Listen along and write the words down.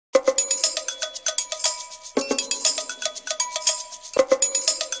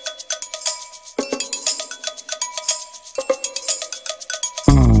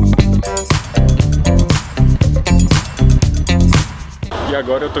E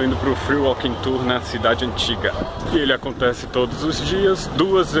agora eu tô indo pro Free Walking Tour na cidade antiga. E ele acontece todos os dias,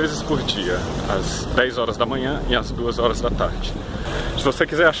 2 vezes por dia, às 10 horas da manhã e às 2 horas da tarde. Se você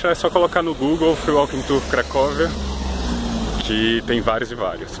quiser achar, é só colocar no Google Free Walking Tour Cracóvia, que tem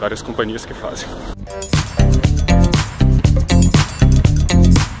várias companhias que fazem.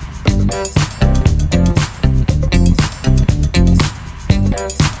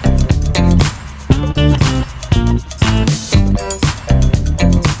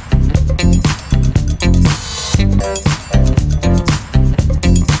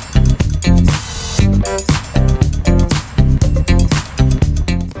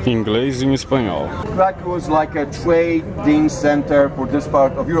 Em inglês e em espanhol. Krakow was like a trading center for this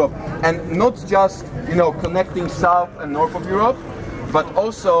part of Europe, and not just, you know, connecting south and north of Europe, but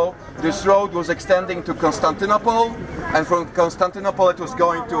also this road was extending to Constantinople, and from Constantinople it was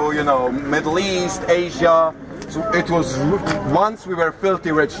going to, you know, Middle East, Asia. So it was, once we were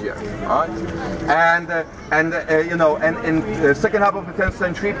filthy rich here, right? You know, and in the second half of the 10th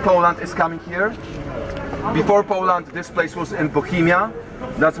century, Poland is coming here. Before Poland, this place was in Bohemia.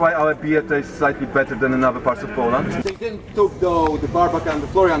 That's why our beer tastes slightly better than in other parts of Poland. They didn't took the Barbican and the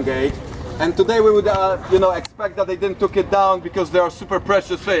Florian Gate, and today we would, you know, expect that they didn't took it down because they are super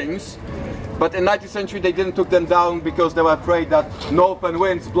precious things. But in 19th century they didn't took them down because they were afraid that northern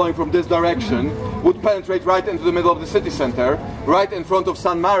winds blowing from this direction would penetrate right into the middle of the city center, right in front of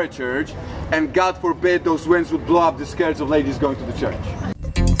St. Mary Church, and God forbid those winds would blow up the skirts of ladies going to the church.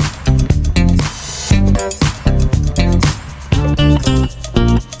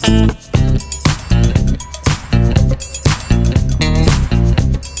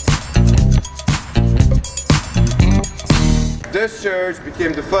 This church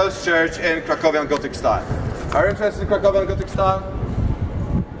became the first church in Cracovian Gothic style. Are you interested in Cracovian Gothic style?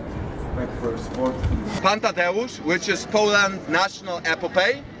 Thank you for your support. Pantadeusz, which is Poland's national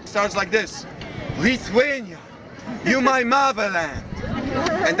epopee, starts like this: Lithuania, you my motherland.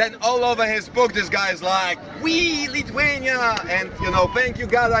 And then all over his book this guy is like, we Lithuania, and you know, thank you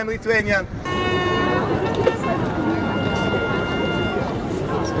God I'm Lithuanian.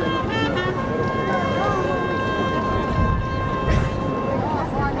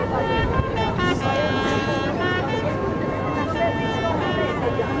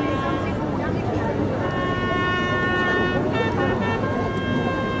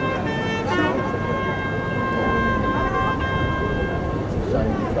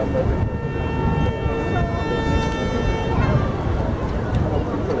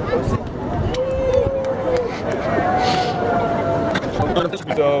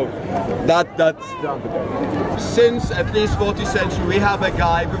 So that's since at least 40th century we have a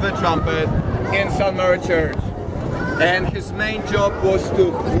guy with a trumpet in St. Mary Church, and his main job was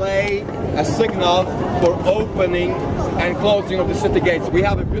to play a signal for opening and closing of the city gates. We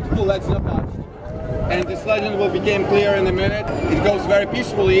have a beautiful legend attached, and this legend will become clear in a minute. It goes very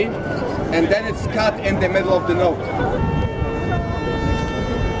peacefully, and then it's cut in the middle of the note.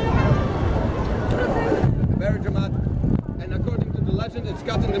 Very dramatic. And according to the legend, it's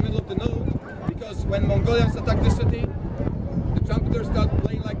cut in the middle of the note because when Mongolians attacked the city, the trumpeters started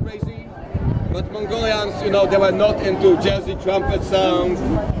playing like crazy. But Mongolians, you know, they were not into jazzy trumpet sounds.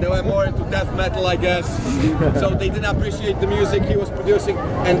 They were more into death metal, I guess. So they didn't appreciate the music he was producing,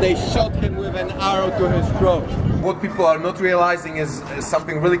 and they shot him with an arrow to his throat. What people are not realizing is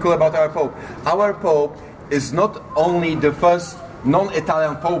something really cool about our Pope. Our Pope is not only the first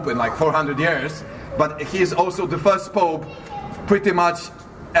non-Italian Pope in like 400 years, but he is also the first Pope pretty much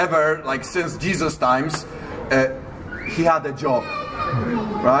ever, like since Jesus times. He had a job,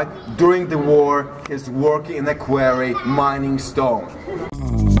 right? During the war, he's working in a quarry, mining stone.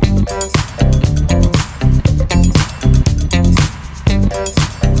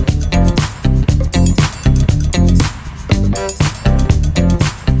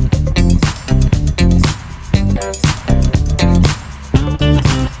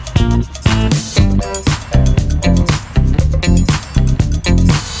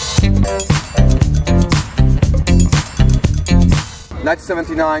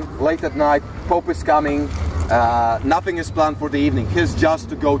 (1979), late at night, Pope is coming, nothing is planned for the evening, he's just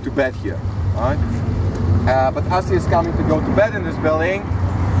to go to bed here, right? But as he is coming to go to bed in this building,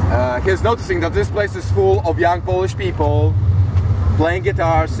 he's noticing that this place is full of young Polish people playing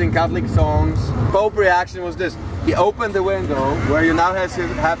guitars, singing Catholic songs. Pope's reaction was this: he opened the window where you now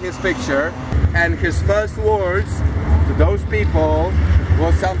have his picture, and his first words to those people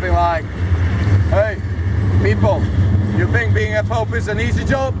was something like, "Hey, people, you think being a Pope is an easy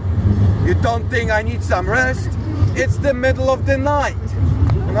job? You don't think I need some rest? It's the middle of the night,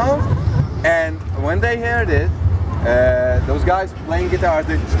 you know?" And when they heard it, those guys playing guitar,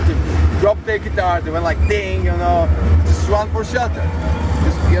 they drop their guitar, they went like ding, you know, just run for shelter.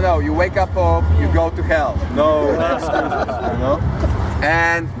 Just, you know, you wake up, you go to hell. No excuses, you know.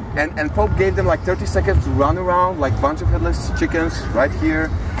 And Pope gave them like 30 seconds to run around like a bunch of headless chickens right here.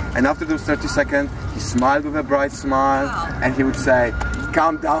 And after those 30 seconds, he smiled with a bright smile, and he would say,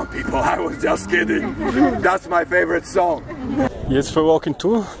 "Calm down, people, I was just kidding. That's my favorite song." E esse foi o Walking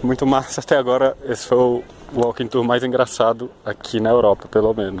Tour, muito massa até agora. Esse foi o Walking Tour mais engraçado aqui na Europa,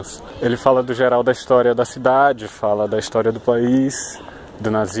 pelo menos. Ele fala do geral da história da cidade, fala da história do país,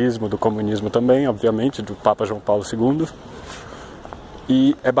 do nazismo, do comunismo também, obviamente, do Papa João Paulo II.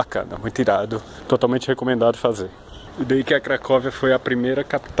 E é bacana, muito irado, totalmente recomendado fazer. E daí que a Cracóvia foi a primeira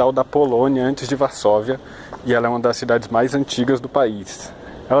capital da Polônia antes de Varsóvia, e ela é uma das cidades mais antigas do país.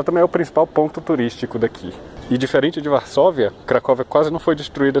 Ela também é o principal ponto turístico daqui. E diferente de Varsóvia, Cracóvia quase não foi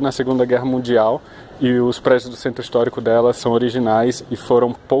destruída na Segunda Guerra Mundial, e os prédios do centro histórico dela são originais e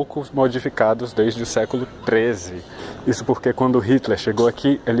foram pouco modificados desde o século XIII. Isso porque quando Hitler chegou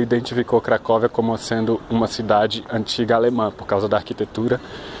aqui, ele identificou Cracóvia como sendo uma cidade antiga alemã, por causa da arquitetura,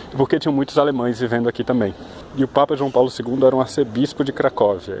 e porque tinham muitos alemães vivendo aqui também. E o Papa João Paulo II era um arcebispo de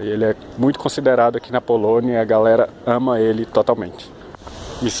Cracóvia, e ele é muito considerado aqui na Polônia, e a galera ama ele totalmente.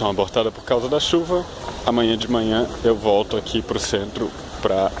 Missão abortada por causa da chuva. Amanhã de manhã eu volto aqui pro centro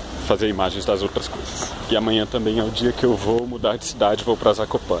para fazer imagens das outras coisas. E amanhã também é o dia que eu vou mudar de cidade, vou para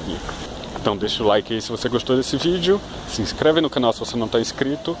Zakopane. Então deixa o like aí se você gostou desse vídeo, se inscreve no canal se você não está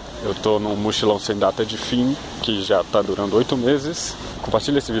inscrito. Eu tô num mochilão sem data de fim, que já está durando 8 meses.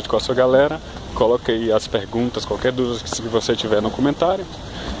 Compartilha esse vídeo com a sua galera, coloca aí as perguntas, qualquer dúvida que você tiver no comentário.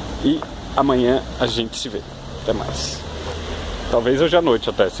 E amanhã a gente se vê. Até mais. Talvez hoje à noite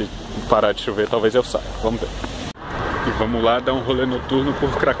até, se parar de chover, talvez eu saia. Vamos ver. E vamos lá dar um rolê noturno por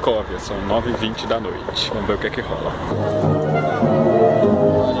Cracóvia. São 9h20 da noite. Vamos ver o que é que rola.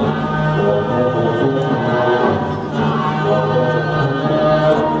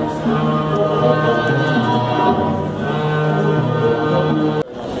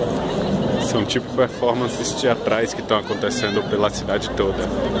 São tipo performances teatrais que estão acontecendo pela cidade toda.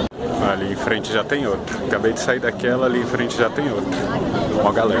 Ali em frente já tem outro. Acabei de sair daquela, ali em frente já tem outro.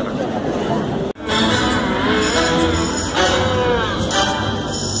 Ó, galera.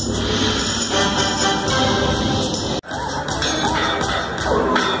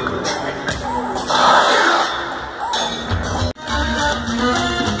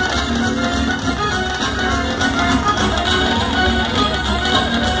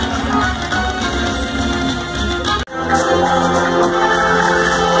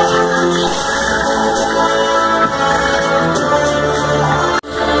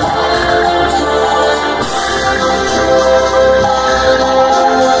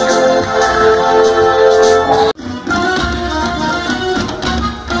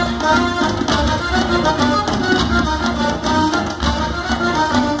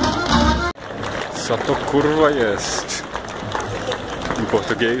 Só to kurwa jest. Em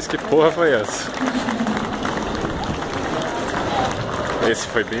português, que porra foi essa? Esse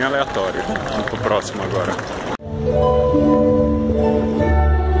foi bem aleatório. Vamos pro próximo agora.